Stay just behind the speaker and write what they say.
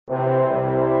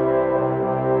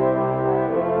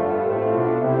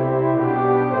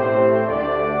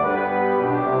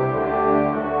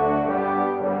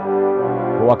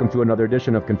welcome to another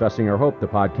edition of Confessing Our Hope, the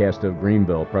podcast of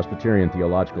Greenville Presbyterian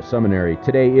Theological Seminary.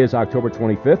 Today is October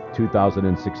 25th,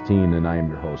 2016, and I am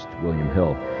your host, William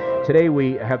Hill. Today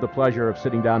we have the pleasure of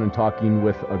sitting down and talking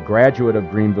with a graduate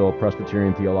of Greenville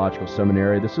Presbyterian Theological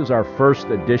Seminary. This is our first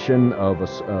edition of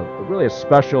a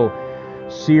special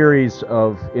series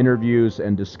of interviews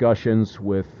and discussions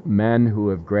with men who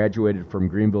have graduated from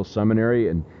Greenville Seminary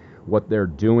and what they're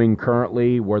doing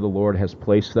currently, where the Lord has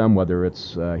placed them, whether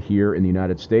it's here in the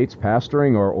United States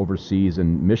pastoring or overseas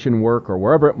in mission work or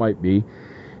wherever it might be.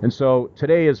 And so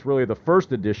today is really the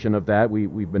first edition of that.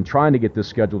 We've been trying to get this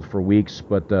scheduled for weeks,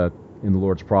 but in the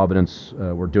Lord's providence,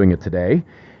 we're doing it today.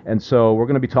 And so we're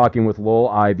going to be talking with Lowell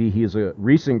Ivy. He is a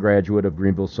recent graduate of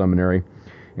Greenville Seminary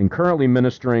and currently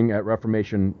ministering at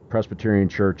Reformation Presbyterian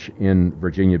Church in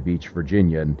Virginia Beach,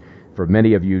 Virginia. And for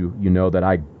many of you, you know that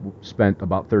I spent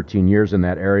about 13 years in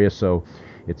that area, so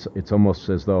it's almost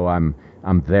as though I'm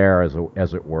there, as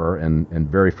it were, and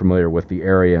very familiar with the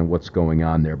area and what's going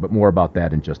on there. But more about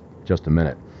that in just a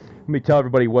minute. Let me tell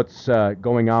everybody what's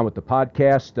going on with the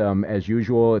podcast. As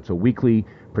usual, it's a weekly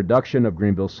production of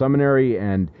Greenville Seminary,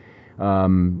 and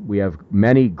we have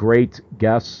many great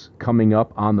guests coming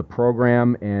up on the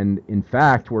program. And in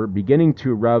fact, we're beginning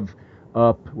to rev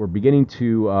up. We're beginning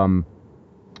to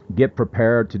get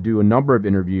prepared to do a number of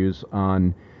interviews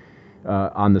on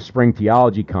the Spring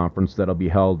Theology Conference that'll be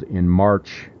held in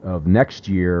March of next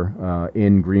year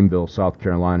in Greenville, South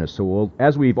Carolina. So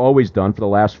as we've always done for the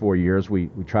last 4 years, we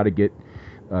try to get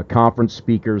conference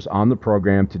speakers on the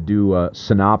program to do a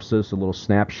synopsis, a little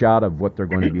snapshot of what they're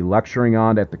going to be lecturing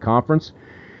on at the conference,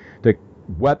 to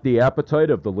whet the appetite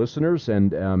of the listeners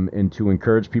and to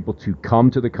encourage people to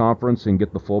come to the conference and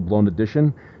get the full-blown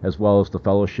edition, as well as the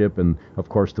fellowship and, of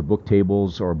course, the book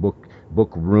tables or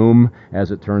book room,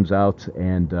 as it turns out,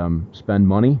 and spend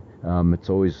money. It's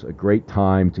always a great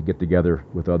time to get together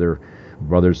with other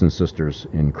brothers and sisters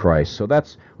in Christ. So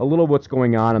that's a little what's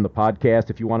going on the podcast.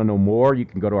 If you want to know more, you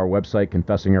can go to our website,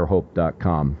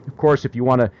 confessingourhope.com. Of course, if you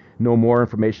want to know more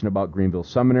information about Greenville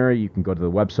Seminary, you can go to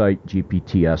the website,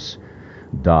 gpts.edu.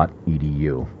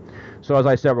 So as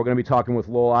I said, we're going to be talking with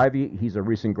Lowell Ivy. He's a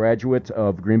recent graduate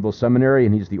of Greenville Seminary,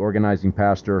 and he's the organizing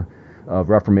pastor of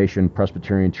Reformation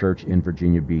Presbyterian Church in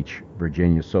Virginia Beach,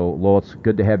 Virginia. So Lowell, it's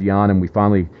good to have you on, and we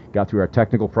finally got through our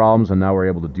technical problems, and now we're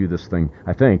able to do this thing,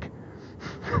 I think.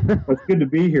 Well, it's good to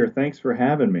be here. Thanks for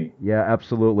having me. Yeah,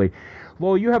 absolutely.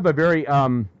 Lowell, you have a very, I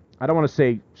don't want to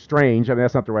say strange, I mean,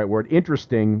 that's not the right word,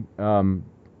 interesting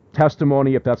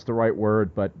testimony, if that's the right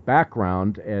word, but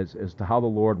background as to how the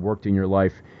Lord worked in your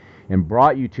life and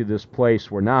brought you to this place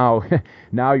where now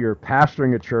you're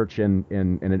pastoring a church in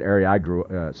an area I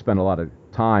spent a lot of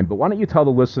time. But why don't you tell the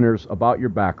listeners about your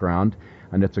background?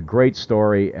 And it's a great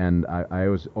story, and I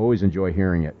always enjoy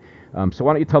hearing it. So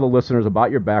why don't you tell the listeners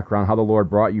about your background, how the Lord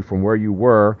brought you from where you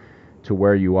were to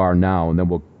where you are now, and then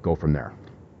we'll go from there.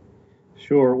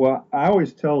 Sure. Well, I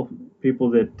always tell people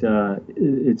that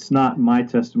it's not my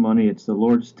testimony, it's the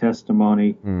Lord's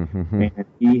testimony. Mm-hmm. And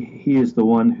he is the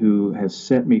one who has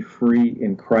set me free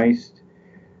in Christ.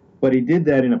 But he did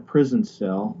that in a prison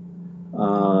cell.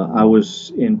 I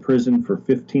was in prison for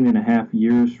 15 and a half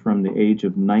years from the age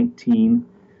of 19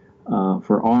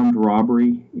 for armed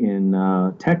robbery in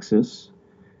Texas.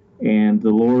 And the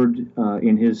Lord,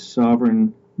 in his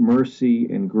sovereign mercy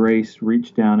and grace,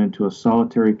 reached down into a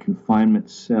solitary confinement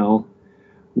cell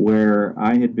where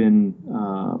I had been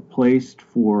placed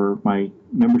for my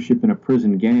membership in a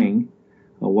prison gang,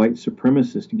 a white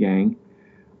supremacist gang.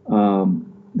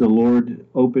 The Lord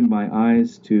opened my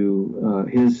eyes to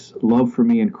his love for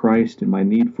me in Christ and my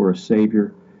need for a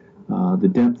Savior, the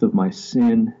depth of my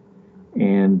sin,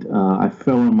 and I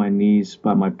fell on my knees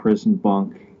by my prison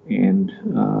bunk and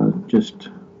just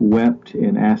wept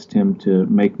and asked him to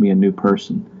make me a new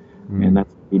person. And that's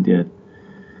what he did.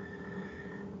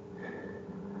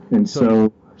 And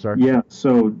so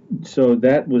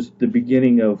that was the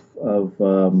beginning of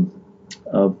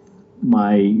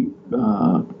my,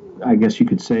 I guess you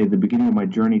could say, the beginning of my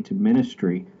journey to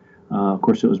ministry. Of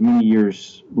course, it was many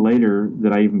years later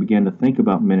that I even began to think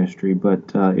about ministry,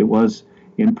 but it was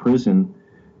in prison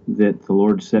that the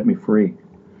Lord set me free.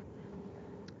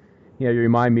 Yeah, you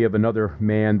remind me of another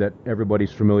man that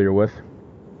everybody's familiar with.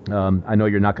 I know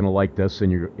you're not going to like this,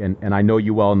 and I know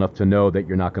you well enough to know that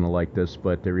you're not going to like this,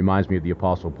 but it reminds me of the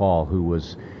Apostle Paul, who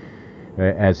was,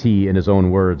 as he, in his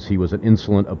own words, he was an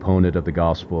insolent opponent of the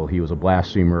gospel. He was a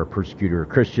blasphemer, a persecutor of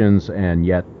Christians, and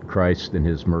yet Christ, in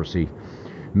his mercy,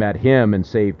 met him and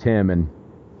saved him. And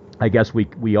I guess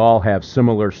we all have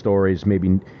similar stories,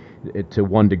 maybe to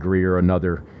one degree or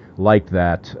another, like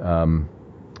that.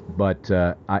 But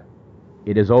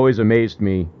it has always amazed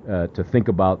me to think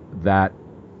about that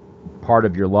part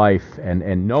of your life,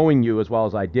 and knowing you as well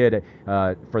as I did.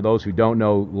 For those who don't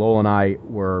know, Lowell and I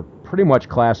were pretty much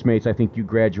classmates. I think you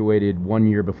graduated 1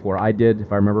 year before I did,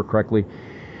 if I remember correctly.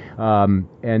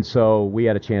 And so we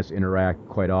had a chance to interact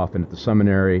quite often at the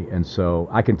seminary. And so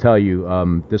I can tell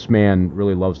you, this man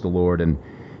really loves the Lord and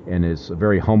is a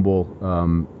very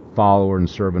humble follower and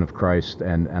servant of Christ.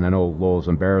 And I know Lowell's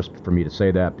embarrassed for me to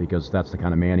say that because that's the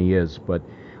kind of man he is. But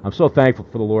I'm so thankful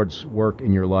for the Lord's work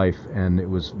in your life. And it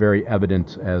was very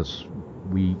evident as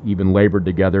we even labored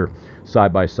together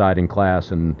side by side in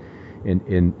class and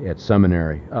at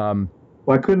seminary. Well,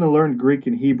 I couldn't have learned Greek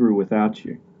and Hebrew without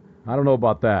you. I don't know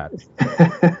about that.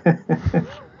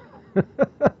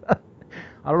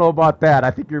 I don't know about that.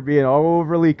 I think you're being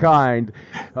overly kind.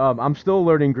 I'm still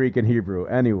learning Greek and Hebrew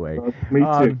anyway. Me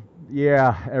too.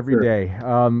 Yeah, every day.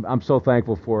 I'm so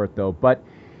thankful for it, though. But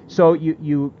so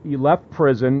you left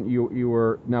prison. You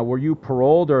were you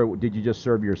paroled, or did you just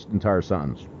serve your entire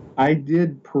sentence? I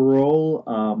did parole.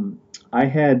 I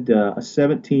had a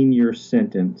 17-year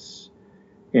sentence.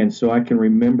 And so I can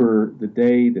remember the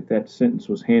day that sentence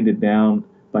was handed down.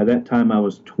 By that time, I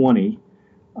was 20,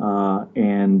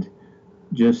 and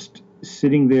just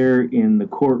sitting there in the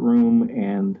courtroom,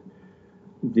 and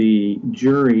the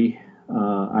jury,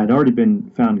 I'd already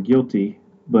been found guilty,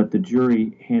 but the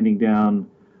jury handing down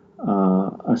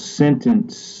a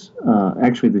sentence.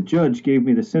 Actually, the judge gave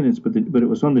me the sentence, but it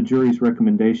was on the jury's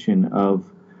recommendation of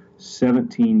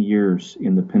 17 years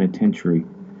in the penitentiary.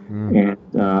 And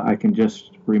I can just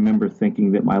remember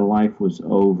thinking that my life was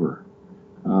over,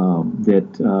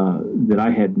 that I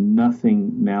had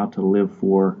nothing now to live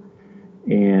for,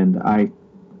 and I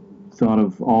thought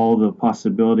of all the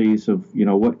possibilities of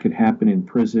what could happen in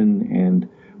prison and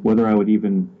whether I would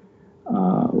even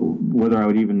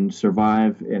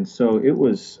survive. And so it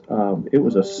was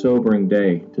a sobering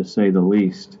day, to say the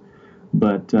least.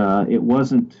 But it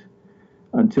wasn't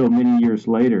until many years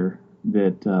later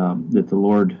that the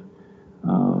Lord,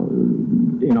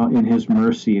 in His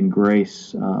mercy and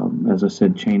grace, as I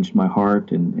said, changed my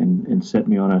heart and set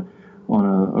me on a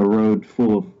road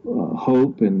full of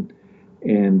hope, and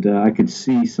I could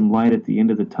see some light at the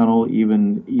end of the tunnel,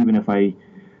 even if I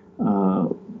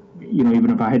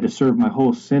had to serve my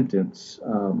whole sentence.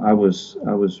 I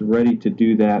was ready to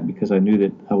do that because I knew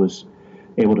that I was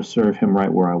able to serve Him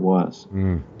right where I was.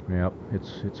 Yep,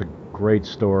 it's a great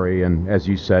story, and as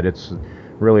you said, it's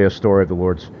really a story of the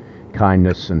Lord's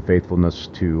kindness and faithfulness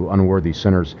to unworthy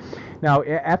sinners. Now,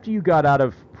 after you got out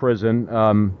of prison,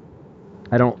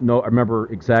 I remember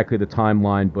exactly the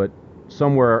timeline, but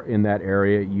somewhere in that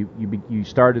area, you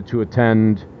started to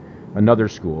attend another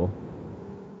school.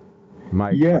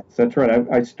 Yes, that's right.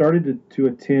 I started to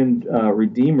attend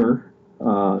Redeemer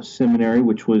Seminary,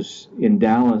 which was in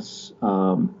Dallas.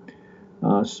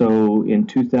 So in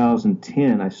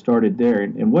 2010, I started there.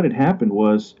 And what had happened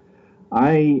was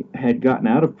I had gotten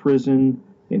out of prison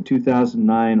in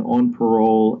 2009 on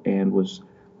parole and was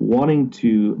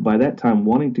by that time,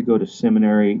 wanting to go to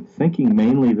seminary, thinking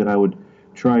mainly that I would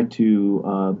try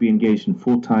to be engaged in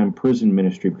full-time prison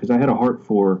ministry, because I had a heart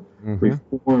for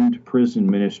Reformed prison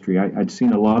ministry. I'd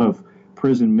seen a lot of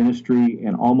prison ministry,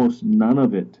 and almost none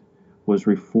of it was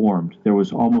Reformed. There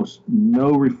was almost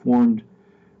no Reformed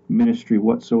ministry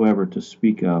whatsoever to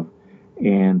speak of,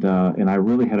 and I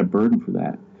really had a burden for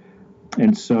that.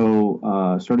 And so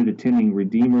started attending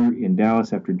Redeemer in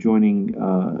Dallas after joining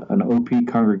an OP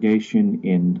congregation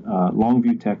in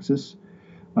Longview, Texas.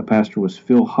 My pastor was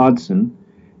Phil Hodson,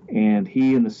 and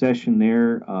he, in the session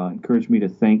there, encouraged me to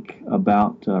think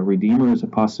about Redeemer as a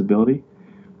possibility.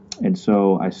 And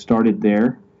so I started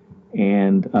there.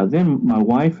 And then my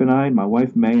wife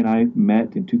May and I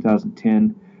met in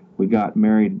 2010. We got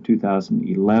married in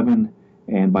 2011.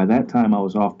 And by that time, I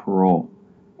was off parole.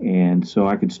 And so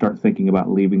I could start thinking about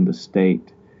leaving the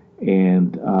state.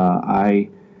 And I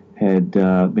had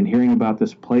been hearing about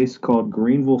this place called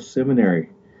Greenville Seminary.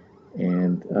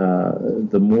 And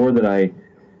the more that I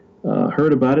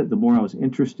heard about it, the more I was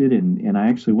interested. And I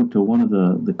actually went to one of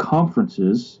the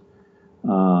conferences,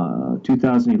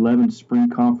 2011 spring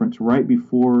conference, right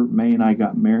before May and I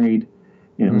got married.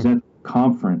 And it was at the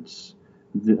conference.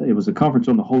 It was a conference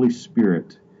on the Holy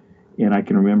Spirit. And I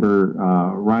can remember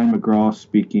Ryan McGraw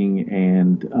speaking,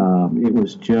 and it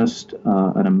was just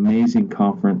an amazing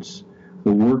conference.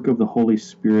 The work of the Holy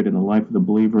Spirit in the life of the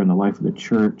believer and the life of the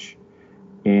church.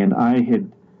 And I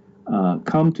had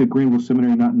come to Greenville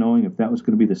Seminary not knowing if that was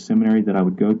going to be the seminary that I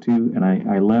would go to, and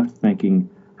I left thinking,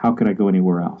 how could I go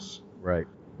anywhere else? Right.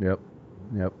 Yep.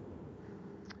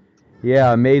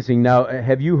 Yeah, amazing. Now,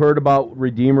 have you heard about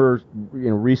Redeemer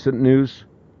in recent news?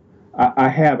 I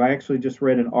have. I actually just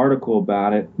read an article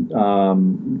about it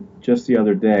just the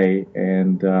other day,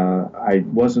 and I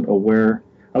wasn't aware.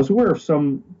 I was aware of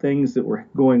some things that were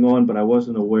going on, but I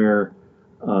wasn't aware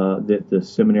that the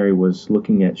seminary was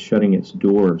looking at shutting its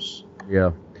doors.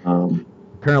 Yeah. Um,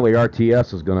 Apparently,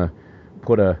 RTS is going to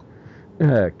put a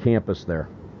campus there,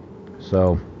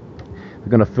 so they're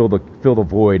going to fill the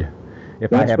void.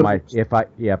 If I that's have what my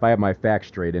if I have my facts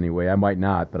straight anyway, I might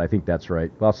not, but I think that's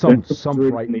right. Well, that's what some was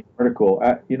reading right. in the article.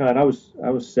 And I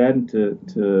was saddened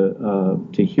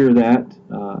to hear that.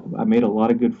 I made a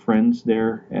lot of good friends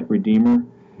there at Redeemer.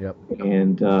 Yep.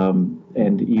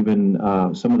 And even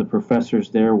some of the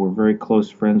professors there were very close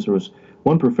friends. There was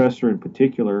one professor in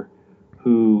particular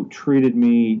who treated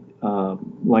me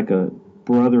like a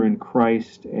brother in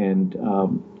Christ, and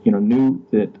knew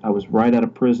that I was right out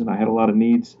of prison. I had a lot of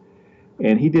needs,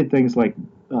 and he did things like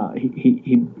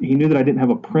he knew that I didn't have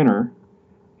a printer,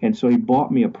 and so he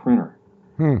bought me a printer.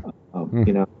 Hmm.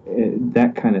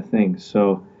 That kind of thing.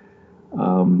 So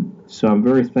I'm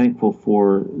very thankful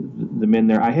for the men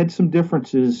there. I had some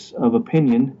differences of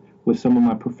opinion with some of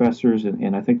my professors,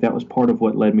 and I think that was part of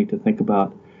what led me to think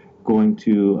about going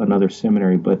to another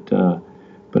seminary. But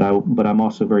I'm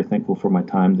also very thankful for my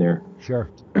time there.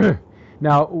 Sure.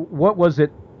 Now, what was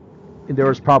it? There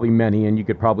was probably many, and you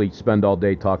could probably spend all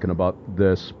day talking about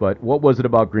this, but what was it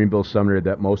about Greenville Seminary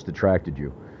that most attracted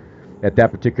you at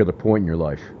that particular point in your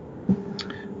life?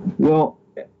 Well,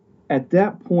 at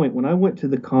that point, when I went to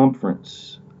the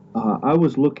conference, I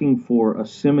was looking for a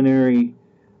seminary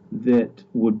that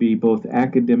would be both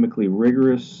academically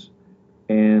rigorous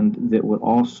and that would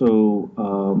also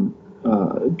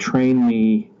train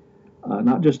me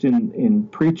not just in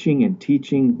preaching and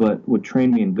teaching, but would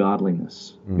train me in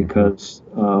godliness. Mm-hmm. Because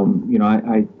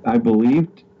I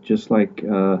believed, just like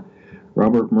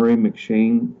Robert Murray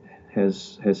McCheyne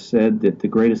has said, that the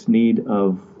greatest need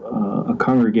of a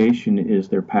congregation is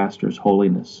their pastor's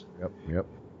holiness. Yep.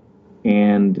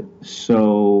 And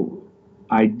so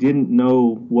I didn't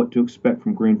know what to expect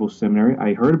from Greenville Seminary.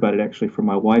 I heard about it actually from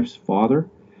my wife's father,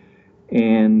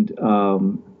 and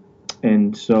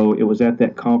so it was at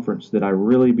that conference that I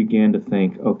really began to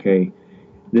think, okay,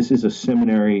 this is a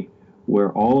seminary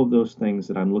where all of those things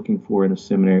that I'm looking for in a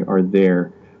seminary are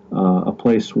there. A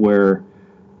place where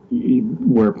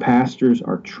pastors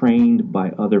are trained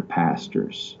by other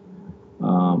pastors,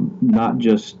 not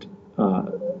just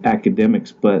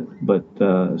academics, but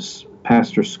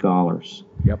pastor scholars.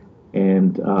 Yep.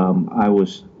 And I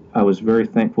was very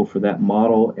thankful for that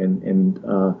model, and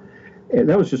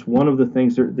that was just one of the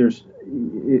things.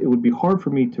 It would be hard for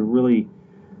me to really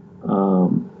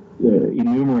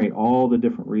enumerate all the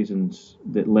different reasons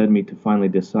that led me to finally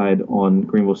decide on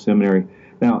Greenville Seminary.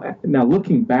 Now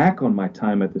looking back on my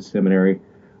time at the seminary,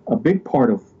 a big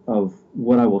part of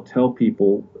what I will tell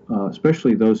people,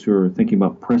 especially those who are thinking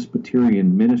about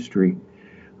Presbyterian ministry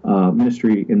in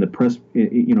the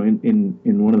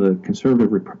in one of the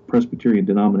conservative Presbyterian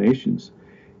denominations,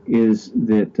 is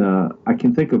that I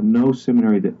can think of no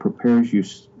seminary that prepares you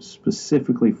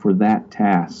specifically for that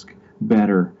task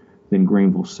better than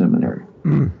Greenville Seminary.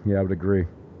 Yeah, I would agree.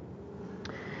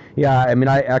 Yeah, I mean,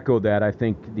 I echo that. I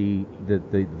think the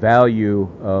value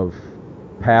of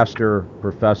pastor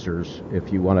professors,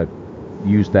 if you want to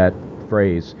use that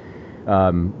phrase,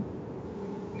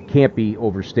 can't be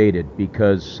overstated,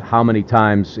 because how many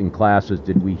times in classes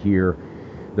did we hear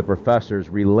the professors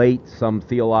relate some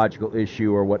theological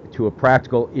issue or what to a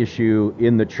practical issue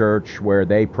in the church where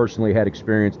they personally had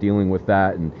experience dealing with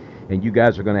that, and you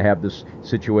guys are going to have this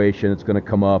situation, it's going to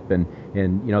come up, and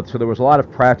so there was a lot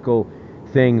of practical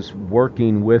things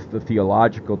working with the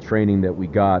theological training that we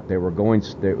got. They were going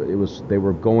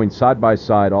side by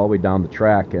side all the way down the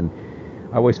track, and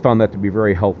I always found that to be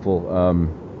very helpful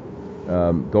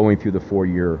going through the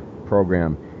 4-year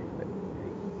program.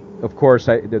 Of course,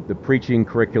 the preaching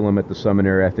curriculum at the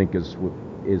seminary, I think, is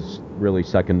really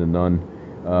second to none.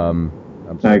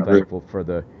 I'm so thankful for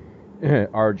the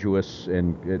arduous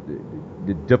and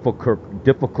the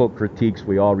difficult critiques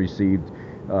we all received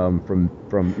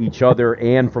from each other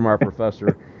and from our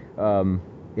professor.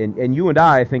 And you and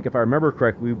I think, if I remember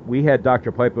correctly, we had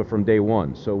Dr. Pipa from day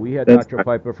one. So we had Dr.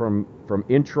 Right. Pipa from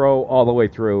intro all the way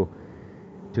through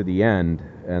to the end.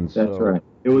 And that's right.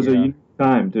 It was a unique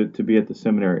time to be at the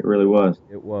seminary. It really was.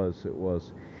 It was.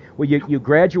 Well, you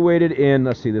graduated in,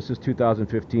 let's see, this is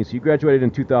 2015. So you graduated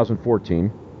in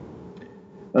 2014.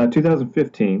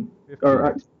 2015.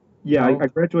 I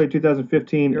graduated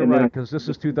 2015. You're right, because this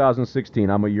is 2016.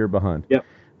 I'm a year behind. Yep.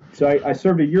 So I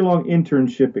served a year-long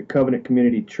internship at Covenant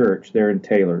Community Church there in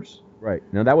Taylors. Right.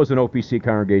 Now, that was an OPC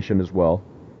congregation as well.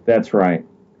 That's right.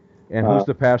 And who's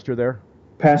the pastor there?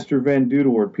 Pastor Van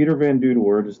Dudewoord. Peter Van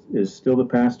Dudewoord is still the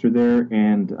pastor there,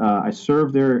 and I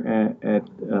served there at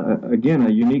again, a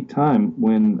unique time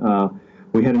when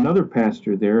we had another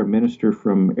pastor there, a minister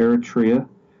from Eritrea,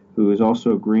 who is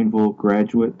also a Greenville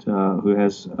graduate, who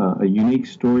has a unique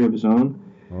story of his own.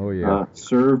 Oh, yeah.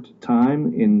 Served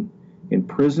time in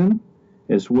prison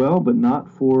as well, but not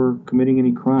for committing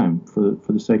any crime, for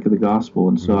the sake of the gospel.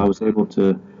 And so I was able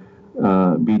to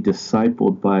be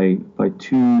discipled by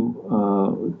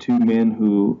two men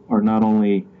who are not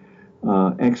only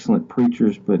excellent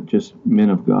preachers, but just men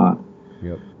of God.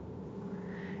 Yep.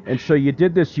 And so you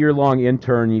did this year-long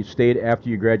intern. You stayed after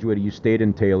you graduated. You stayed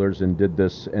in Taylor's and did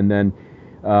this. And then,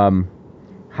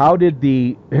 how did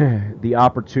the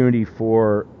opportunity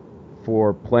for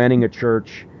planning a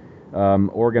church,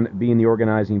 being the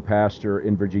organizing pastor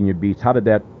in Virginia Beach, how did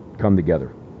that come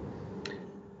together?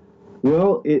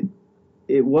 Well,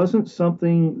 it wasn't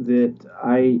something that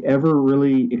I ever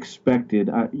really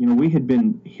expected. We had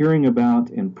been hearing about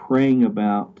and praying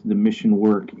about the mission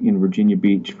work in Virginia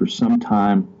Beach for some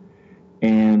time,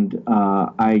 and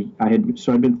I'd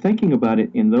been thinking about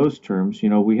it in those terms.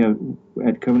 We have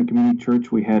at Covenant Community Church,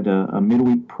 we had a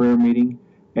midweek prayer meeting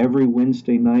every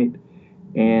Wednesday night,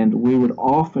 and we would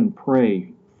often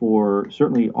pray for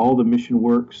certainly all the mission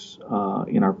works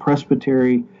in our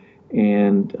presbytery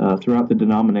and throughout the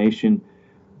denomination.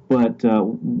 But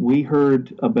we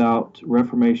heard about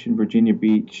Reformation Virginia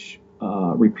Beach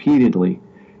repeatedly,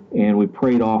 and we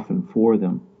prayed often for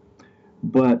them.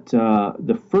 But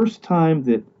the first time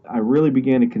that I really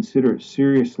began to consider it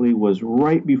seriously was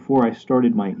right before I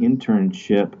started my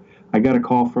internship. I got a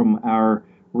call from our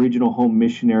regional home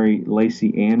missionary,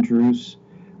 Lacey Andrews,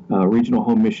 regional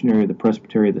home missionary of the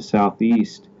Presbytery of the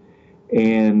Southeast.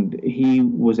 And he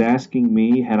was asking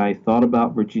me, had I thought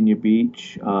about Virginia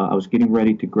Beach? I was getting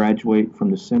ready to graduate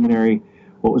from the seminary.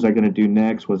 What was I going to do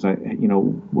next?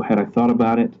 Had I thought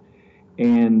about it?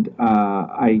 And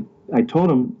I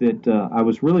told him that I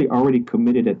was really already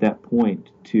committed at that point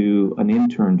to an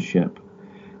internship.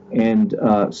 And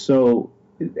so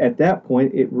at that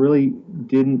point, it really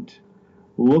didn't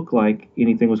look like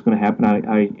anything was going to happen.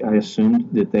 I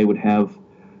assumed that they would have,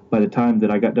 by the time that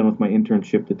I got done with my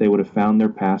internship, that they would have found their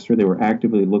pastor. They were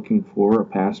actively looking for a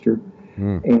pastor.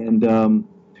 And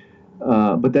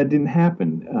but that didn't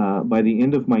happen. By the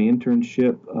end of my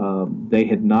internship, they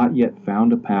had not yet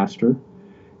found a pastor.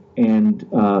 And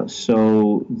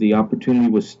so the opportunity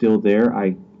was still there.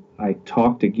 I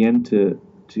talked again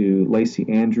to Lacey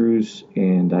Andrews,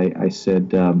 and I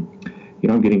said,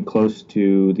 I'm getting close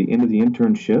to the end of the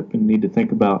internship and need to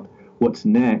think about what's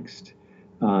next.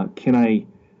 Can I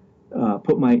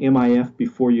put my MIF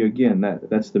before you again?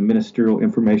 That's the ministerial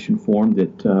information form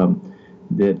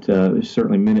that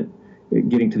certainly men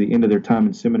getting to the end of their time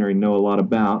in seminary know a lot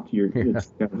about.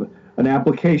 It's kind of an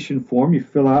application form you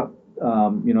fill out.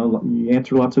 You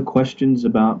answer lots of questions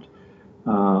about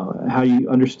how you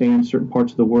understand certain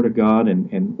parts of the Word of God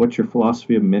and what's your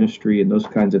philosophy of ministry and those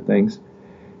kinds of things.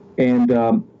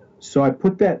 And so I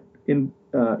put that in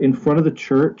front of the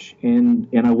church, and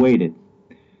I waited.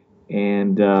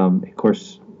 And of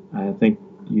course, I think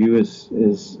you, as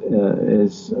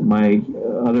my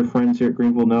other friends here at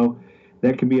Greenville know,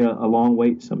 that can be a long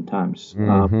wait sometimes.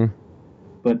 Mm-hmm.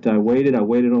 But I waited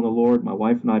on the Lord. My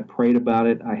wife and I prayed about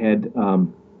it. I had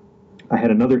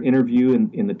another interview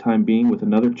in the time being with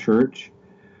another church.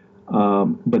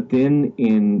 But then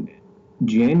in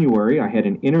January, I had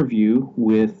an interview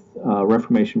with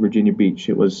Reformation Virginia Beach.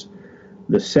 It was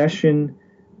the session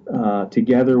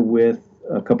together with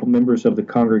a couple members of the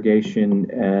congregation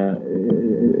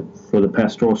for the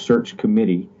pastoral search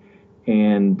committee,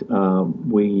 and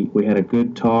we had a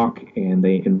good talk, and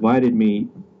they invited me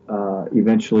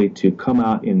eventually to come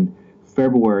out in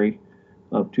February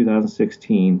of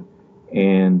 2016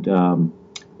 and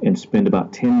spend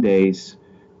about 10 days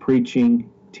preaching,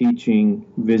 teaching,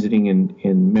 visiting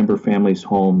in member families'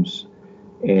 homes,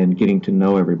 and getting to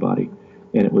know everybody.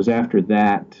 And it was after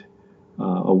that,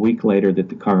 a week later, that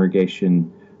the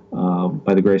congregation,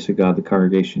 by the grace of God, the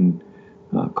congregation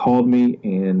called me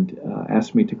and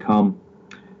asked me to come.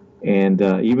 And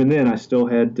even then, I still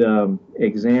had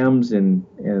exams and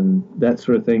that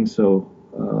sort of thing, so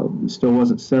it still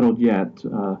wasn't settled yet.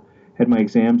 Had my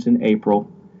exams in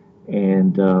April,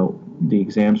 and the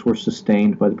exams were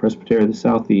sustained by the Presbytery of the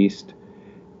Southeast,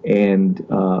 and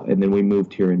then we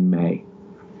moved here in May.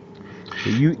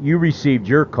 You received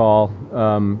your call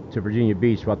to Virginia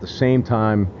Beach about the same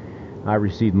time I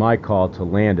received my call to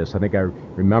Landis. I think I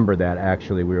remember that,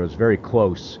 actually. It was very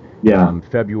close Yeah.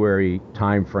 February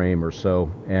time frame or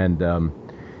so. And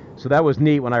so that was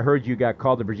neat. When I heard you got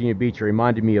called to Virginia Beach, it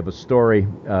reminded me of a story.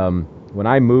 When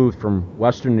I moved from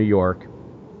Western New York,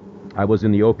 I was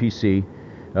in the OPC.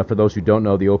 For those who don't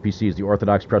know, the OPC is the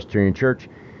Orthodox Presbyterian Church.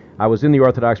 I was in the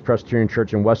Orthodox Presbyterian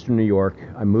Church in Western New York.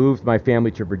 I moved my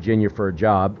family to Virginia for a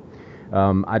job.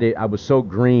 I was so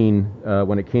green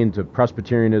when it came to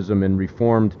Presbyterianism and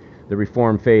the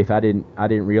Reformed faith. I didn't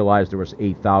realize there was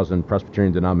 8,000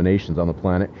 Presbyterian denominations on the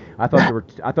planet. I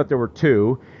thought there were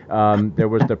two. There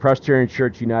was the Presbyterian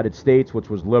Church United States, which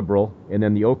was liberal, and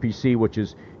then the OPC, which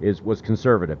was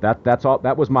conservative. That's all.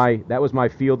 That was my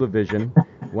field of vision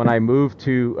when I moved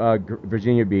to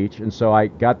Virginia Beach, and so I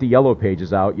got the yellow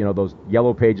pages out. You know, those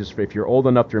yellow pages. If you're old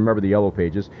enough to remember the yellow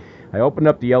pages, I opened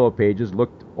up the yellow pages,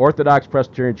 looked Orthodox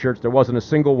Presbyterian Church. There wasn't a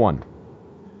single one.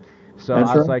 So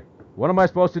I was like, what am I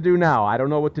supposed to do now? I don't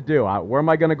know what to do. Where am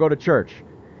I going to go to church?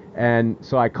 And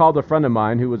so I called a friend of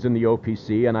mine who was in the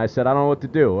OPC, and I said, I don't know what to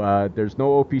do. There's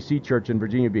no OPC church in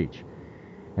Virginia Beach.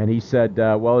 And he said,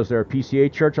 well, is there a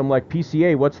PCA church? I'm like,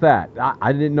 PCA, what's that?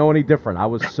 I didn't know any different. I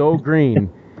was so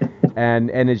green. And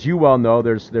as you well know,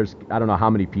 there's I don't know how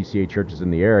many PCA churches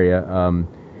in the area,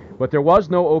 but there was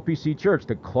no OPC church.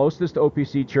 The closest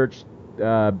OPC church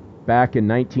back in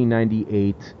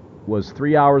 1998 was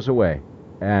 3 hours away.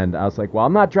 And I was like, well,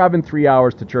 I'm not driving 3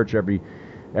 hours to church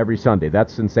every Sunday.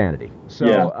 That's insanity. So,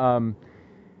 yeah.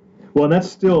 Well, that's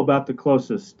still about the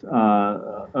closest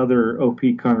other OP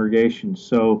congregations.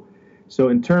 So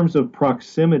in terms of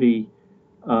proximity,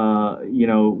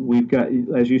 we've got,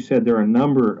 as you said, there are a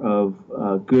number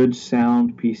of good,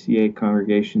 sound PCA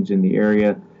congregations in the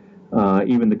area.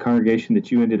 Even the congregation that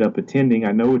you ended up attending,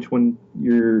 I know which one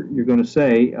you're going to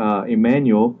say,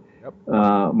 Emmanuel. Yep.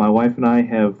 My wife and I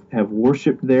have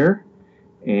worshipped there,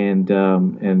 and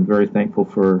very thankful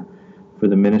for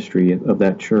the ministry of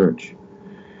that church.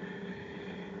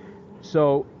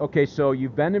 So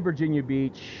you've been in Virginia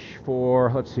Beach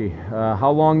for, let's see, how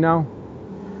long now?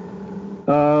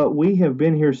 We have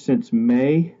been here since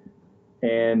May,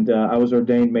 and I was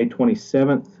ordained May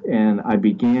 27th, and I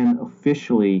began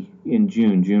officially in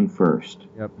June 1st.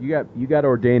 Yep, you got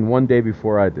ordained one day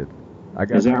before I did.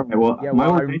 Is that right? Well, my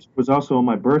ordination was also on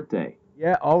my birthday.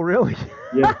 Yeah. Oh, really?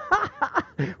 Yeah.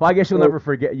 Well, I guess you'll never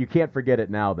forget. You can't forget it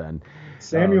now. Then.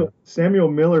 Samuel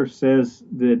Miller says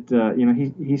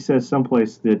that he says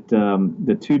someplace that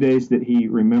the 2 days that he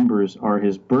remembers are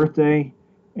his birthday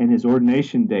and his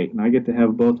ordination date, and I get to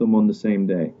have both of them on the same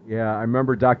day. Yeah, I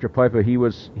remember Dr. Pipa.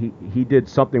 He did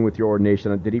something with your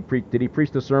ordination. Did he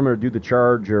preach the sermon or do the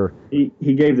charge or?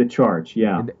 He gave the charge.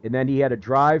 Yeah. And then he had to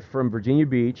drive from Virginia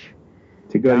Beach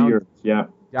to go to yours. Yeah.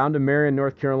 Down to Marion,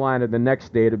 North Carolina, the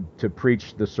next day to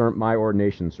preach my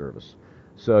ordination service.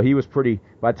 So he was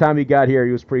by the time he got here,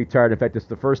 he was pretty tired. In fact, it's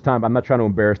the first time, I'm not trying to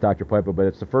embarrass Dr. Pipa, but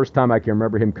it's the first time I can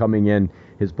remember him coming in.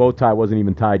 His bow tie wasn't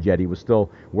even tied yet. He was still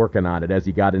working on it as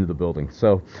he got into the building.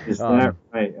 So, is that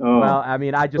right? Oh, well, I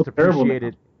mean, I just appreciate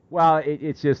it. Well,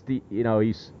 it's just,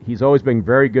 he's always been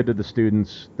very good to the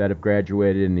students that have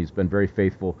graduated, and he's been very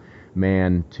faithful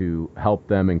man to help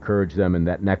them, encourage them in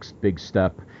that next big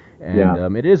step.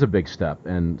 And it is a big step.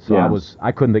 And so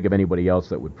I couldn't think of anybody else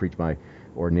that would preach my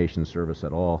ordination service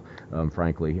at all,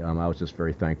 frankly. I was just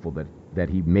very thankful that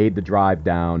he made the drive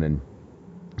down and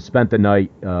spent the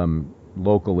night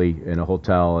locally in a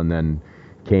hotel and then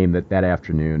came that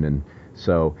afternoon. And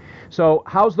so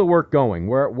how's the work going?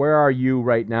 Where are you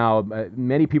right now?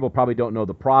 Many people probably don't know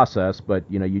the process, but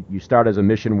you start as a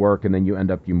mission work and then you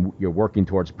end up you're working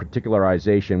towards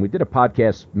particularization. We did a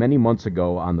podcast many months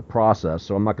ago on the process,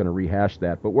 so I'm not going to rehash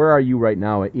that. But where are you right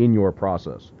now in your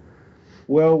process?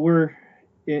 Well, we're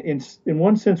in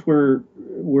one sense we're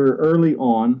early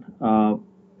on,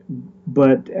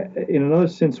 but in another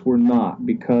sense we're not,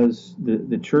 because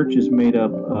the church is made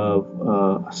up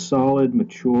of a solid,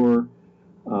 mature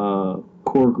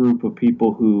core group of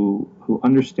people who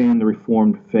understand the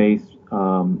Reformed faith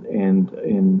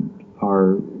and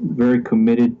are very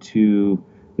committed to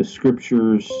the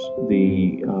Scriptures,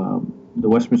 the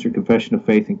Westminster Confession of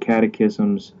Faith and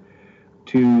catechisms,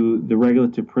 to the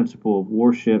regulative principle of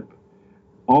worship.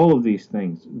 All of these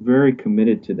things, very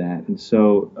committed to that. And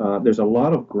so there's a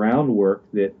lot of groundwork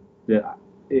that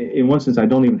in one sense I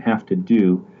don't even have to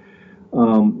do.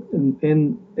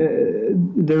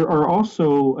 There are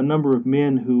also a number of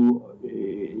men who,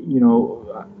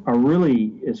 are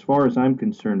really, as far as I'm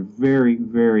concerned, very,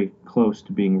 very close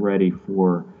to being ready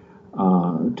to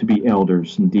be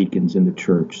elders and deacons in the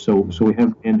church. So we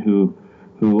have men who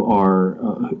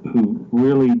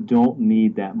really don't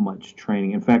need that much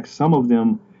training. In fact, some of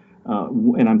them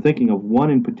and I'm thinking of one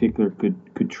in particular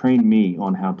could train me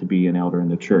on how to be an elder in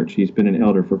the church. He's been an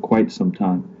elder for quite some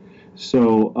time.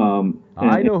 So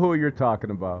I know who you're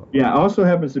talking about. Yeah, also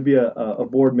happens to be a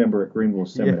board member at Greenville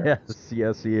Seminary.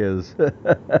 Yes, he is.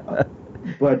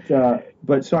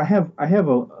 But so I have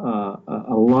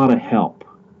a lot of help,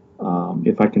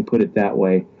 if I can put it that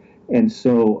way, and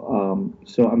so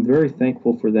I'm very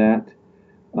thankful for that.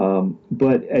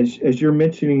 But as you're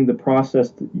mentioning the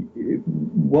process,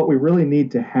 what we really need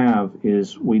to have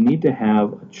is we need to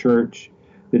have a church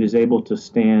that is able to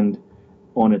stand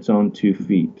on its own 2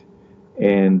 feet.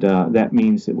 And that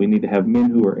means that we need to have men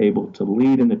who are able to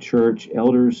lead in the church,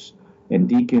 elders and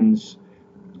deacons.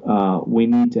 We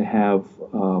need to have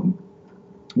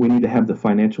the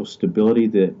financial stability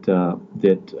that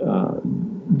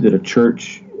a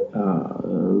church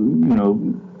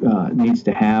needs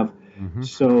to have. Mm-hmm.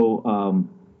 So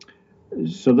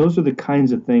those are the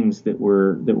kinds of things that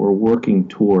we're working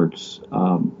towards,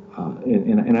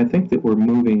 and I think that we're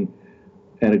moving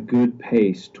at a good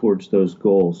pace towards those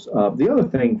goals. The other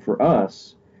thing for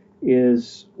us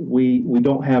is we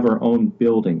don't have our own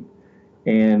building,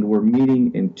 and we're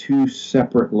meeting in 2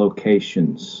 separate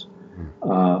locations.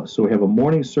 So we have a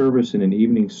morning service and an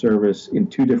evening service in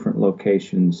 2 different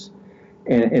locations,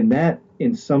 and that,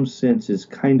 in some sense, is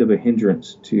kind of a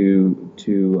hindrance to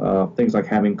things like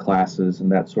having classes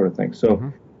and that sort of thing. So. Mm-hmm.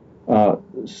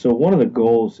 So one of the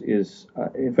goals is,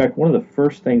 in fact, one of the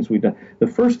first things the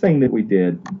first thing that we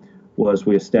did was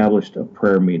we established a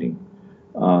prayer meeting.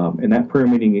 And that prayer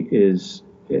meeting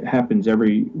it happens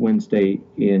every Wednesday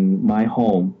in my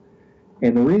home.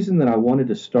 And the reason that I wanted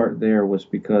to start there was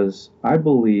because I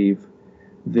believe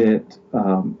that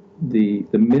the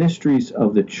ministries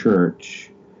of the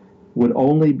church would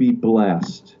only be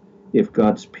blessed if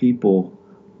God's people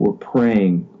were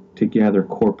praying together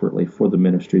corporately for the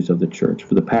ministries of the church,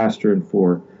 for the pastor and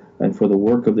for the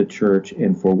work of the church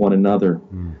and for one another,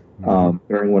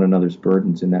 bearing one another's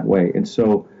burdens in that way. And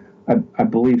so I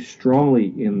believe strongly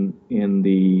in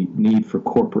the need for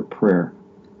corporate prayer.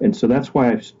 And so that's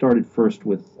why I started first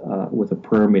with a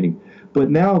prayer meeting. But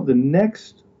now the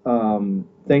next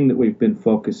thing that we've been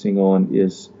focusing on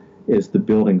is the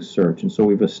building search. And so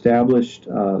we've established,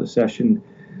 the session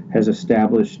has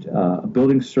established a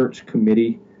building search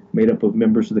committee made up of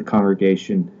members of the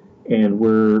congregation, and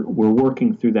we're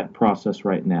working through that process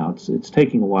right now. It's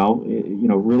taking a while.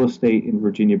 Real estate in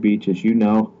Virginia Beach, as you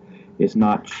know, is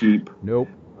not cheap. Nope.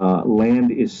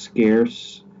 Land is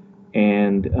scarce,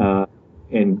 and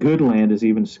good land is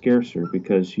even scarcer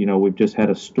because we've just had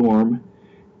a storm,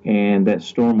 and that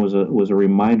storm was a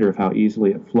reminder of how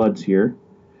easily it floods here.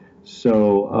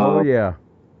 So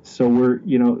So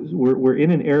we're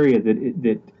in an area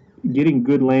that getting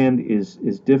good land is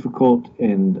difficult,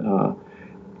 and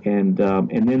then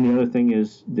the other thing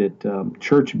is that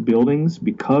church buildings,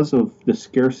 because of the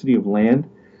scarcity of land,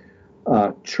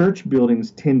 church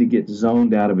buildings tend to get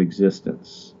zoned out of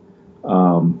existence,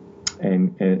 and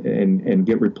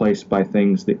get replaced by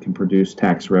things that can produce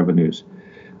tax revenues.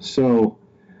 So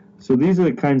these are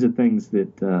the kinds of things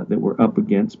that we're up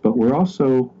against, but we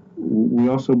also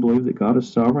believe that God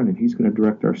is sovereign, and He's going to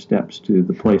direct our steps to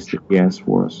the place that He has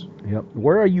for us. Yep.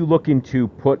 Where are you looking to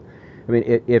put? I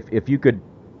mean, if you could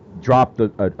drop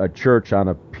a church on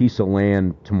a piece of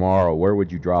land tomorrow, where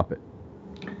would you drop it?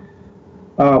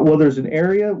 Well, there's an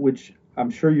area which I'm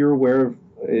sure you're aware of.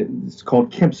 It's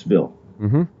called Kempsville,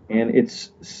 mm-hmm. And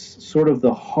it's sort of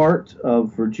the heart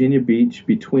of Virginia Beach,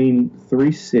 between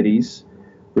 3 cities: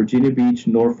 Virginia Beach,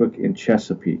 Norfolk, and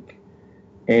Chesapeake.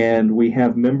 And we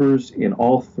have members in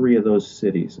all 3 of those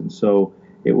cities. And so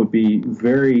it would be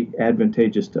very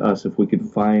advantageous to us if we could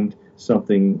find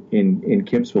something in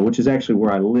Kempsville, which is actually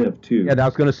where I live, too. Yeah, I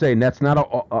was going to say, that's not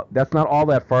all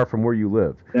that far from where you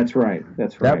live. That's right.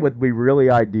 That would be really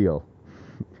ideal,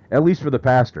 at least for the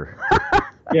pastor.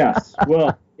 Yes.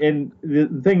 Well, and the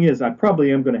thing is, I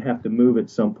probably am going to have to move at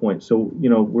some point. So,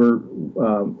 we're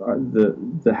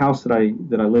the house that I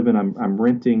live in, I'm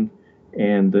renting,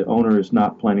 and the owner is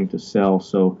not planning to sell.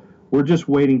 So we're just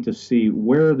waiting to see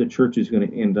where the church is going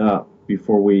to end up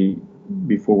before we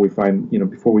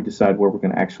decide where we're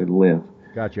going to actually live.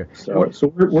 Gotcha. So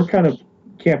we're kind of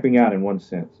camping out in one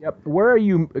sense. Yep. Where are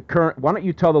you current? Why don't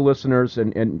you tell the listeners,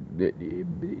 and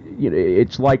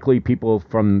it's likely people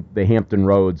from the Hampton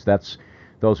Roads. That's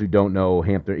those who don't know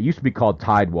Hampton. It used to be called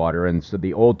Tidewater, and so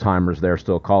the old timers there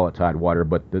still call it Tidewater.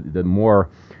 But the more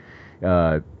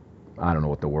I don't know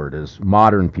what the word is.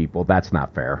 Modern people, that's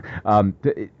not fair.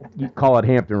 You call it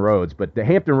Hampton Roads, but the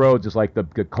Hampton Roads is like the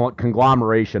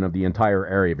conglomeration of the entire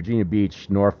area: Virginia Beach,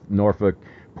 Norfolk,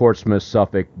 Portsmouth,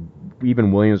 Suffolk,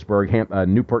 even Williamsburg,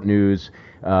 Newport News,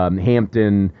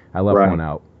 Hampton. I left one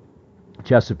out.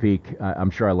 Chesapeake.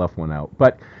 I'm sure I left one out,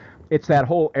 but it's that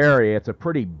whole area. It's a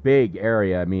pretty big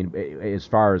area. I mean, as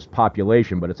far as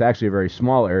population, but it's actually a very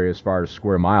small area as far as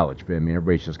square mileage. I mean,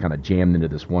 everybody's just kind of jammed into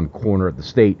this one corner of the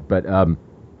state. But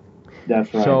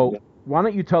that's right. So why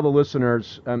don't you tell the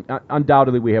listeners?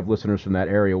 Undoubtedly, we have listeners from that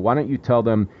area. Why don't you tell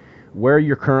them where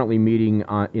you're currently meeting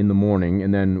in the morning,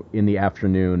 and then in the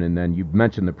afternoon, and then you've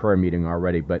mentioned the prayer meeting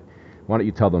already. But why don't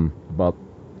you tell them about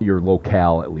your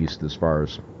locale, at least as far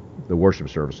as the worship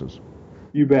services?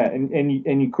 You bet,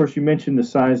 and of course you mentioned the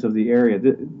size of the area.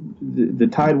 The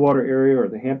Tidewater area or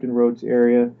the Hampton Roads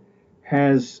area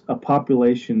has a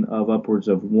population of upwards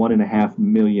of 1.5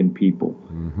 million people.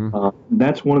 Mm-hmm.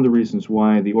 That's one of the reasons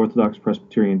why the Orthodox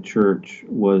Presbyterian Church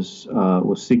was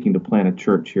seeking to plant a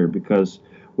church here, because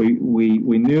we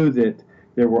knew that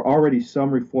there were already some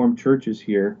Reformed churches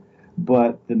here,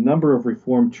 but the number of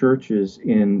Reformed churches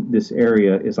in this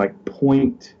area is like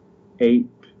 0.8.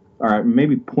 Or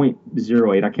maybe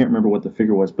 0.08, I can't remember what the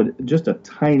figure was, but just a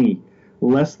tiny,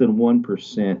 less than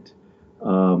 1%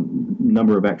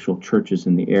 number of actual churches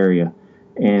in the area,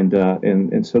 and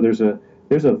so there's a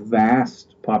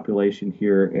vast population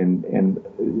here, and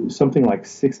something like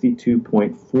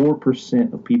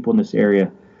 62.4% of people in this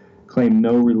area claim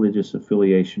no religious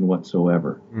affiliation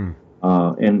whatsoever.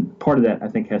 And part of that, I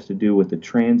think, has to do with the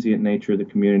transient nature of the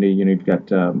community. You know, you've got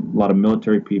a lot of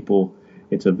military people.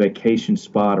 It's a vacation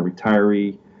spot, a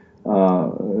retiree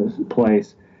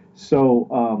place. So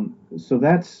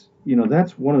that's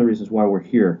one of the reasons why we're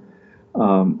here.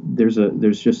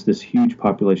 There's just this huge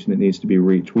population that needs to be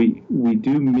reached. We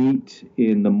do meet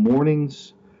in the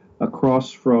mornings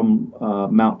across from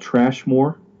Mount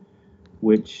Trashmore,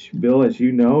 which, Bill, as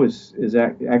you know, is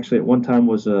actually at one time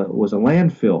was a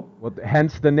landfill. Well,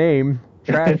 hence the name.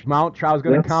 Mount. I was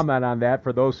going to comment on that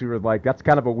for those who are like, that's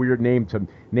kind of a weird name to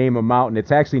name a mountain.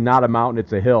 It's actually not a mountain;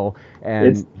 it's a hill. And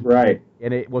it's right.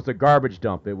 And it was a garbage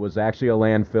dump. It was actually a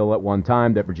landfill at one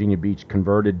time that Virginia Beach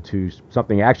converted to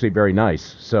something actually very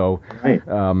nice. So, right.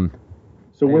 So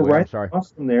anyway, we're right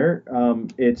across from there.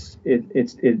 It's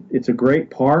a great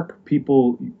park.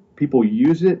 People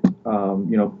use it.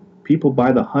 People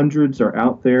by the hundreds are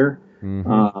out there,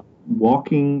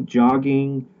 walking,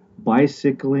 jogging,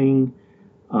 bicycling.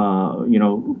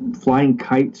 Flying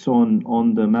kites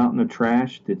on the mountain of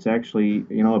trash. That's actually,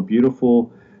 a beautiful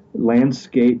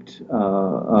landscaped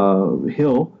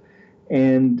hill,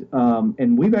 and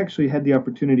we've actually had the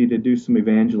opportunity to do some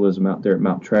evangelism out there at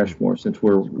Mount Trashmore, since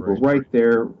we're right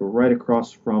there. We're right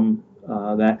across from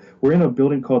that. We're in a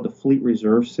building called the Fleet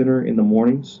Reserve Center in the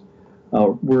mornings.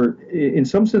 We're in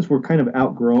some sense we're kind of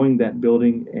outgrowing that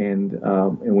building, and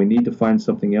we need to find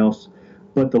something else.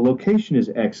 But the location is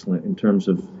excellent in terms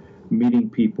of meeting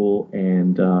people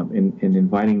and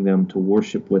inviting them to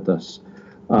worship with us.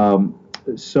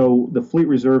 So the Fleet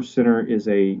Reserve Center is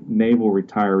a Naval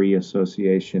Retiree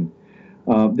Association.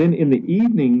 Then in the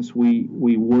evenings,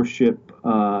 we worship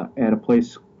at a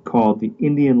place called the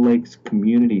Indian Lakes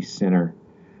Community Center.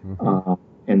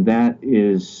 And that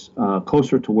is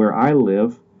closer to where I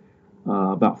live,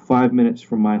 about 5 minutes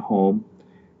from my home.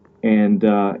 And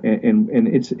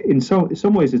it's in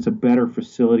some ways it's a better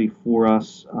facility for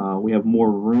us. We have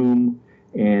more room,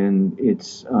 and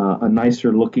it's a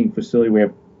nicer looking facility. We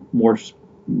have more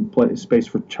space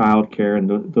for childcare and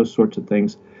those sorts of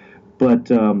things. But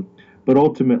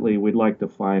ultimately, we'd like to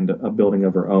find a building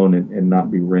of our own and not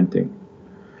be renting.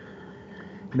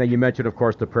 Now, you mentioned, of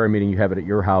course, the prayer meeting. You have it at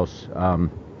your house.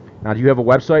 Now, do you have a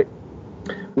website?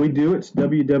 We do. It's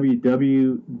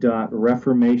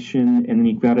www.reformation, and then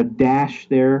you've got a dash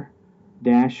there,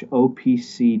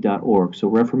 -opc.org. So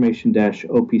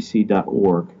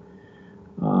reformation-opc.org.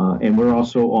 And we're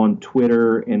also on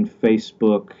Twitter and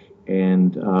Facebook.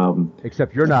 And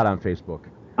except you're not on Facebook.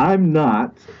 I'm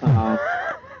not,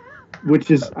 which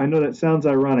is, I know that sounds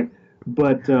ironic,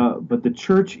 but the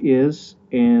church is,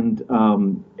 and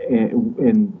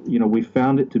we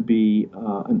found it to be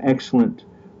an excellent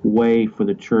way for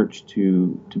the church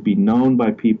to be known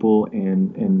by people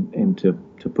and to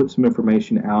put some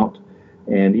information out,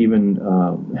 and even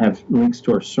have links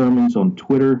to our sermons on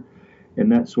Twitter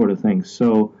and that sort of thing.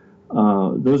 So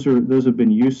those have been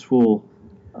useful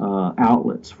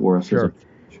outlets for us. Sure.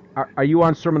 Are you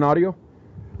on Sermon Audio?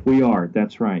 We are.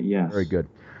 That's right. Yes. Very good.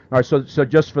 All right. So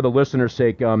just for the listener's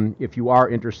sake, if you are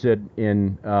interested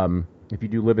in if you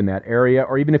do live in that area,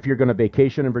 or even if you're going to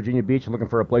vacation in Virginia Beach and looking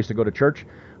for a place to go to church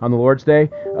on the Lord's Day,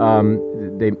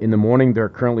 in the morning they're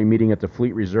currently meeting at the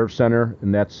Fleet Reserve Center,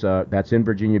 and that's in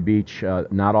Virginia Beach,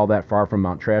 not all that far from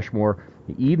Mount Trashmore.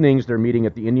 Evenings, they're meeting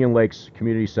at the Indian Lakes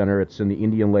Community Center. It's in the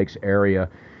Indian Lakes area.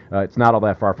 It's not all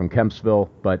that far from Kempsville,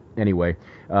 but anyway,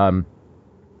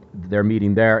 they're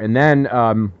meeting there. And then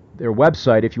their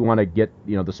website, if you want to get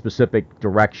the specific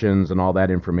directions and all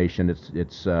that information,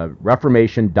 it's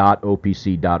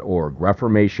reformation.opc.org,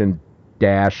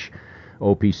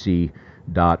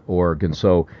 reformation-opc.org. And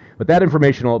so, but that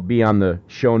information will be on the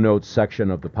show notes section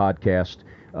of the podcast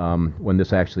when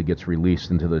this actually gets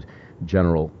released into the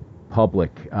general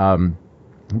public.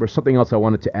 There's something else I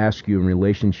wanted to ask you in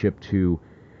relationship to,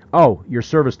 your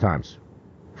service times.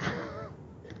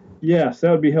 Yes,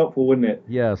 that would be helpful, wouldn't it?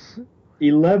 Yes.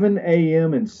 11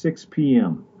 a.m. and 6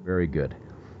 p.m. Very good.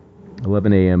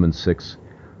 11 a.m. and 6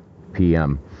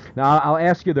 p.m. Now, I'll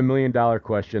ask you the $1 million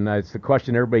question. It's the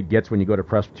question everybody gets when you go to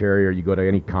Presbytery or you go to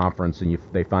any conference and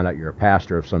they find out you're a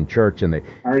pastor of some church. And I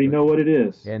already know what it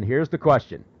is. And here's the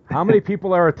question. How many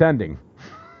people are attending?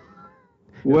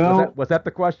 Well, was that the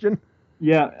question?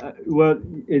 Yeah, well,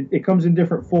 it comes in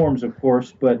different forms, of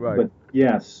course, but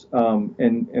yes,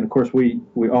 and of course we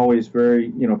always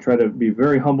try to be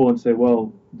very humble and say,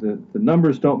 well, the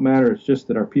numbers don't matter. It's just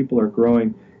that our people are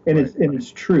growing, and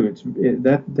it's true.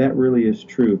 That really is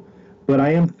true. But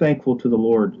I am thankful to the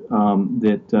Lord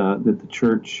that the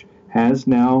church has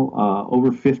now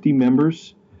over 50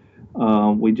 members.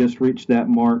 We just reached that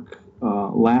mark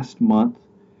last month.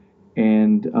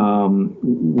 And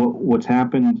what's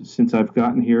happened since I've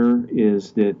gotten here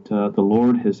is that the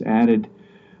Lord has added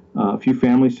a few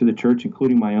families to the church,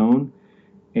 including my own.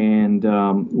 And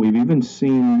we've even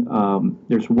seen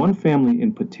there's one family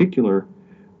in particular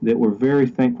that we're very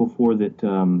thankful for that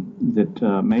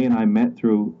May and I met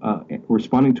through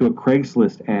responding to a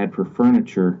Craigslist ad for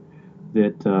furniture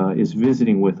that is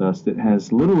visiting with us that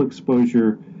has little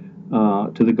exposure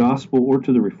to the gospel or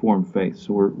to the Reformed faith.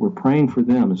 So we're praying for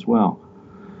them as well.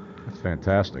 That's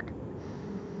fantastic.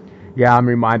 Yeah, I'm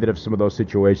reminded of some of those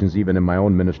situations even in my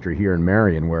own ministry here in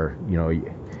Marion where,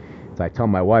 as I tell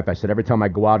my wife, I said every time I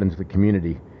go out into the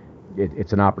community,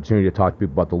 it's an opportunity to talk to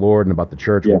people about the Lord and about the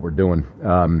church, what we're doing.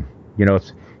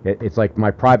 It's like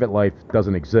my private life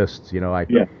doesn't exist.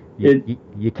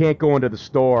 You can't go into the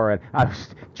store, and I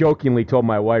was jokingly told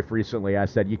my wife recently, I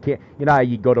said, you can't,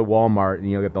 you go to Walmart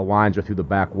and the lines are through the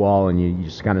back wall and you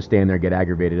just kind of stand there and get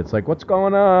aggravated. It's like, what's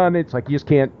going on? It's like you just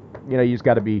can't, you just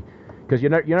got to be, because you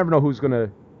never know who's going to,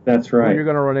 that's right, who you're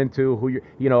going to run into,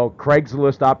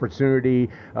 Craigslist opportunity,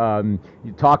 you're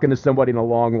talking to somebody in a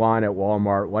long line at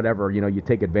Walmart, whatever, you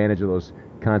take advantage of those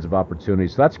kinds of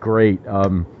opportunities. So that's great.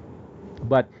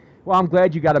 But well, I'm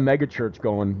glad you got a mega church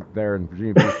going there in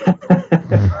Virginia Beach.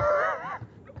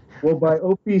 Well, by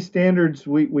OP standards,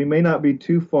 we may not be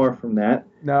too far from that.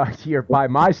 No, by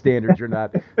my standards, you're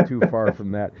not too far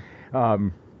from that.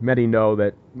 Many know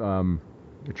that the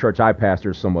church I pastor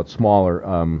is somewhat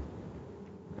smaller,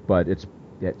 but it's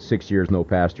at 6 years no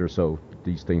pastor, so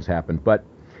these things happen. But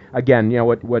again,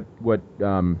 what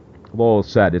Lowell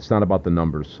said, it's not about the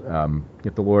numbers.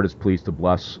 If the Lord is pleased to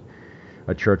bless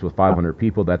a church with 500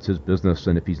 people, that's his business,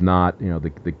 and if he's not,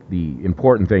 the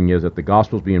important thing is that the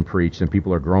gospel's being preached and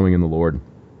people are growing in the Lord,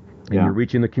 and you're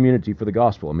reaching the community for the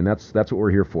gospel. I mean, that's what we're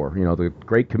here for. The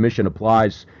Great Commission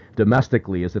applies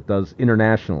domestically as it does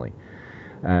internationally.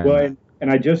 And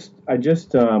I just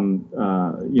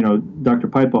Dr.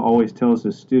 Pipa always tells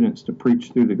his students to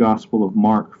preach through the Gospel of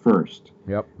Mark first.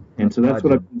 Yep. And so that's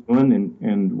what I've been doing,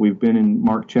 and we've been in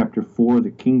Mark chapter 4,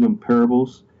 the kingdom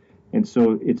parables. And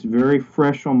so it's very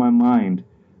fresh on my mind,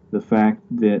 the fact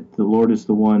that the Lord is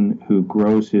the one who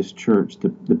grows his church.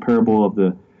 The parable of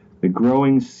the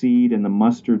growing seed and the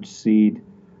mustard seed,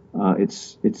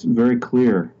 it's very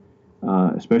clear,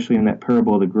 especially in that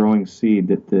parable of the growing seed,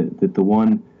 that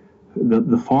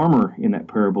the farmer in that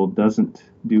parable doesn't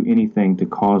do anything to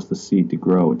cause the seed to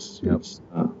grow. It's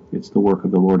the work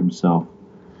of the Lord himself.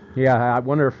 Yeah, I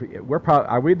wonder if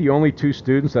are we the only two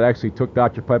students that actually took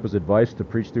Dr. Pipa's advice to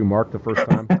preach through Mark the first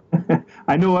time?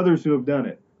 I know others who have done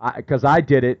it. Because I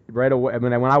did it right away. I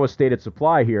mean, when I was stayed at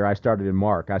Supply here, I started in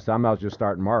Mark. I said, I might as well just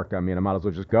start in Mark. I mean, I might as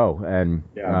well just go. And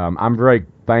I'm very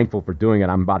thankful for doing it.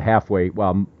 I'm about halfway,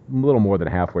 a little more than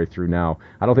halfway through now.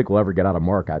 I don't think we'll ever get out of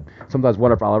Mark. I sometimes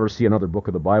wonder if I'll ever see another book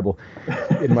of the Bible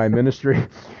in my ministry.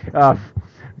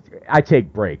 I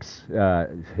take breaks.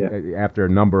 After a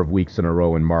number of weeks in a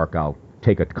row in Mark, I'll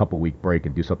take a couple-week break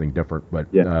and do something different.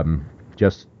 But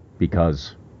just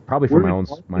because, probably for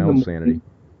my own sanity.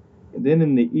 Then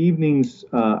in the evenings,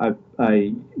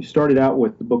 I started out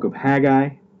with the book of Haggai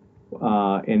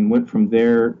and went from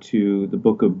there to the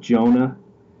book of Jonah.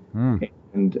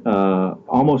 and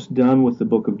almost done with the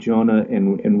book of Jonah,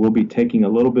 and we'll be taking a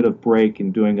little bit of break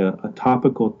and doing a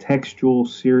topical textual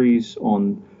series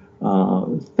on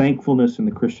thankfulness in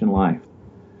the Christian life.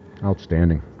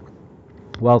 Outstanding.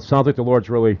 Well, it sounds like the Lord's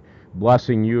really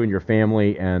blessing you and your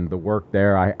family and the work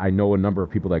there. I know a number of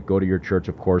people that go to your church,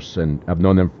 of course, and I've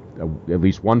known them, at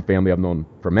least one family I've known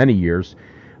for many years,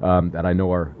 that I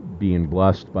know are being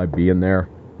blessed by being there.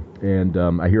 And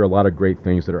I hear a lot of great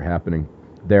things that are happening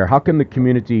there. How can the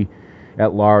community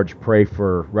at large pray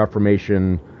for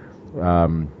Reformation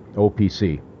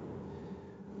OPC?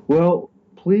 Well,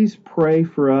 please pray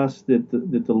for us that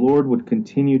the Lord would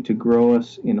continue to grow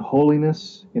us in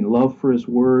holiness, in love for His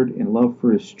Word, in love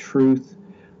for His truth.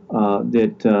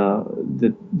 That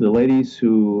the ladies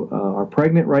who are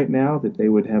pregnant right now, that they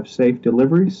would have safe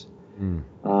deliveries.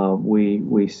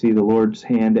 We see the Lord's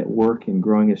hand at work in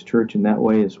growing His church in that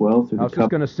way as well. I was just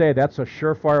going to say, that's a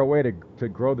surefire way to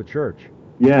grow the church.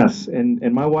 Yes, and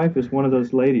my wife is one of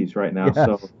those ladies right now, yes.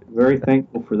 So very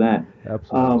thankful for that.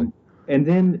 Absolutely. And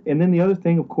then the other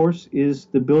thing, of course, is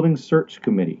the building search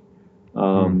committee.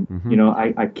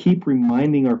 I keep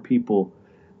reminding our people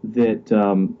that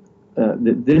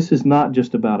that this is not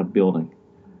just about a building.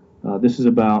 This is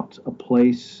about a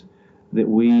place that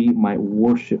we might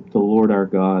worship the Lord our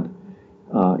God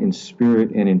in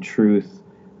spirit and in truth,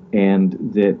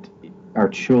 and that our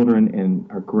children and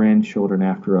our grandchildren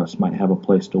after us might have a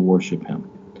place to worship Him.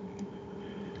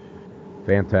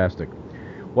 Fantastic.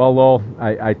 Well, Lowell,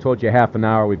 I told you half an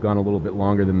hour. We've gone a little bit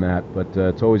longer than that, but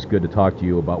it's always good to talk to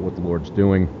you about what the Lord's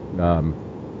doing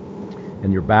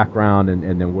and your background and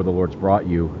then where the Lord's brought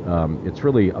you. It's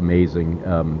really amazing.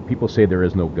 People say there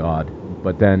is no God,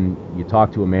 but then you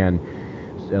talk to a man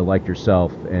like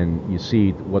yourself and you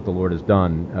see what the Lord has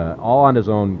done, all on His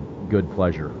own good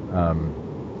pleasure.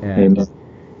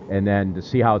 And then to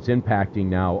see how it's impacting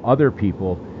now other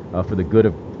people for the good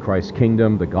of Christ's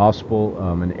kingdom, the gospel,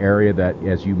 an area that,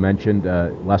 as you mentioned,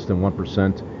 less than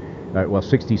 1%,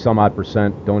 60 some odd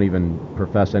percent don't even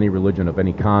profess any religion of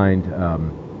any kind.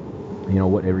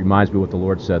 What it reminds me of what the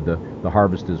Lord said: the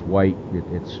harvest is white.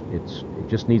 It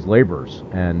just needs laborers,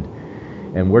 and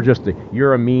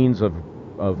you're a means of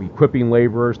equipping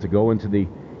laborers to go into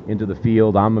the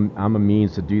field. I'm a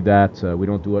means to do that. We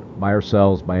don't do it by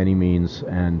ourselves by any means,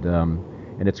 and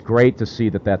it's great to see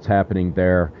that that's happening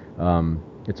there.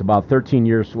 It's about 17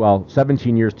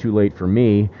 years too late for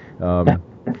me.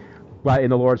 But in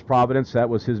the Lord's providence, that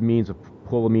was His means of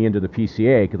pulling me into the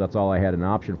PCA, because that's all I had an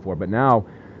option for. But now,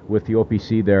 with the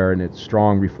OPC there and its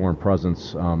strong Reformed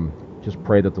presence, just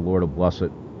pray that the Lord will bless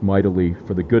it mightily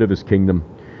for the good of His kingdom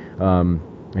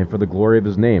and for the glory of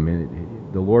His name.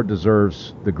 And the Lord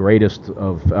deserves the greatest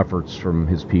of efforts from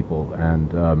His people,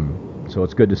 and so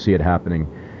it's good to see it happening.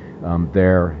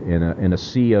 There in a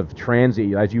sea of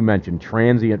transient, as you mentioned,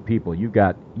 transient people. You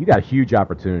got a huge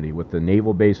opportunity with the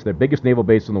naval base, the biggest naval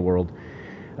base in the world,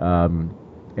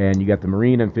 and you got the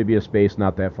marine amphibious base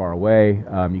not that far away.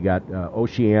 You got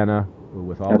Oceana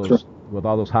with all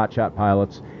those hotshot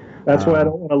pilots. That's why I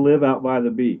don't want to live out by the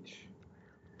beach.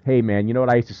 Hey man, you know what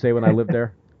I used to say when I lived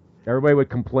there? Everybody would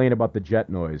complain about the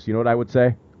jet noise. You know what I would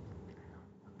say?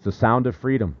 It's the sound of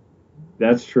freedom.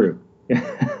 That's true.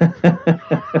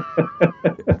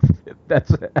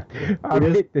 That's it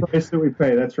is the price that we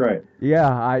pay. That's right. Yeah,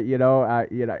 I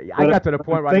got to the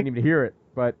point where I didn't even hear it,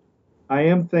 but I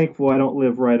am thankful I don't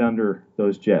live right under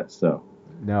those jets, though.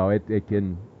 No, it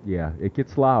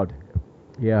gets loud.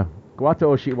 Yeah, go out to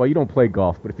Oceana. Well, you don't play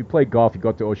golf, but if you play golf, you go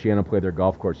out to Oceana and play their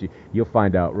golf course. You'll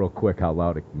find out real quick how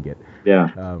loud it can get.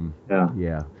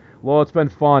 Yeah. Well, it's been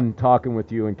fun talking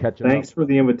with you and catching up. Thanks for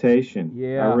the invitation.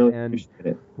 Yeah, I really appreciate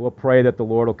it. We'll pray that the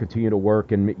Lord will continue to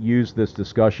work and use this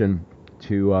discussion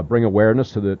to bring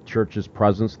awareness to the church's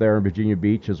presence there in Virginia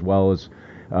Beach, as well as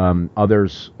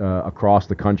others across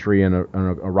the country and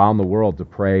around the world, to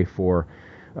pray for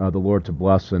the Lord to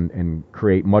bless and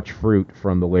create much fruit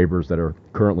from the labors that are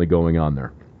currently going on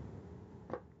there.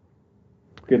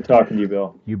 Good talking to you,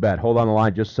 Bill. You bet. Hold on the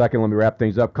line just a second. Let me wrap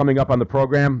things up. Coming up on the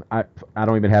program, I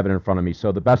don't even have it in front of me.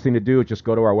 So the best thing to do is just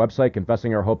go to our website,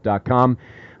 confessingourhope.com.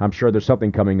 I'm sure there's something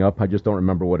coming up. I just don't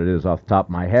remember what it is off the top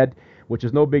of my head, which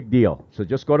is no big deal. So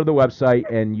just go to the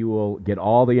website and you will get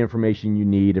all the information you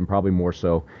need, and probably more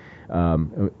so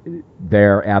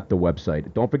there at the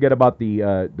website. Don't forget about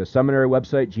the seminary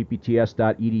website,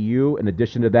 gpts.edu. In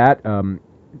addition to that,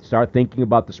 start thinking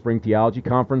about the Spring Theology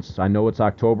Conference. I know it's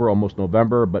October, almost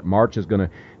November, but March is going to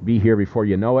be here before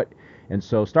you know it. And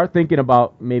so start thinking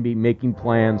about maybe making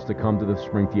plans to come to the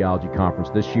Spring Theology Conference.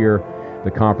 This year,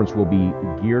 the conference will be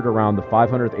geared around the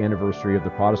 500th anniversary of the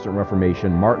Protestant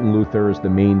Reformation. Martin Luther is the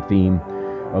main theme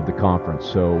of the conference.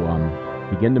 So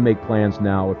begin to make plans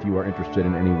now if you are interested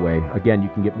in any way. Again, you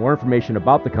can get more information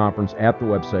about the conference at the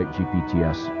website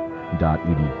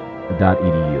gpts.edu.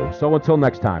 So until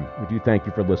next time, we do thank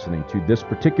you for listening to this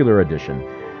particular edition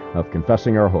of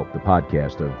Confessing Our Hope, the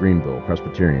podcast of Greenville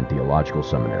Presbyterian Theological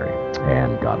Seminary.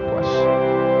 And God bless.